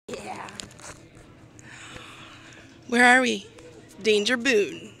Where are we? Danger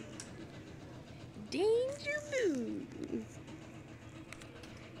Boone. Danger Boone.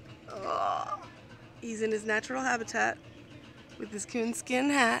 Oh, he's in his natural habitat with his coonskin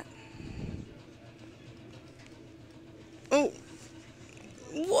hat. Oh,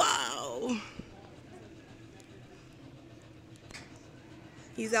 wow.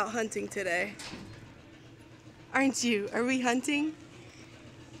 He's out hunting today. Aren't you? Are we hunting?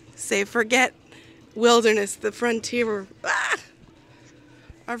 Say, forget wilderness, the frontier. Ah!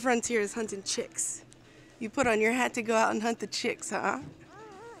 Our frontier is hunting chicks. You put on your hat to go out and hunt the chicks, huh?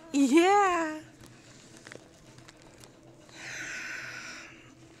 Yeah.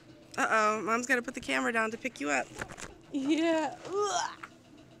 Uh-oh, Mom's got to put the camera down to pick you up. Yeah. Ugh.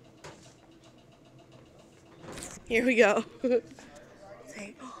 Here we go.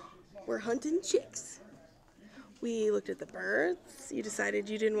 Say, we're hunting chicks. We looked at the birds. You decided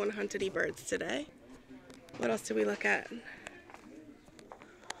you didn't want to hunt any birds today. What else did we look at?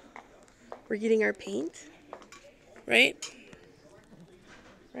 We're getting our paint. Right?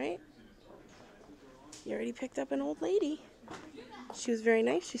 Right? You already picked up an old lady. She was very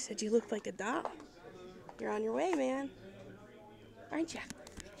nice. She said you looked like a doll. You're on your way, man. Aren't you?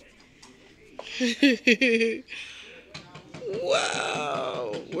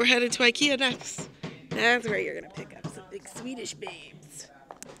 Wow. We're headed to IKEA next. That's where you're going to pick up some big Swedish babes.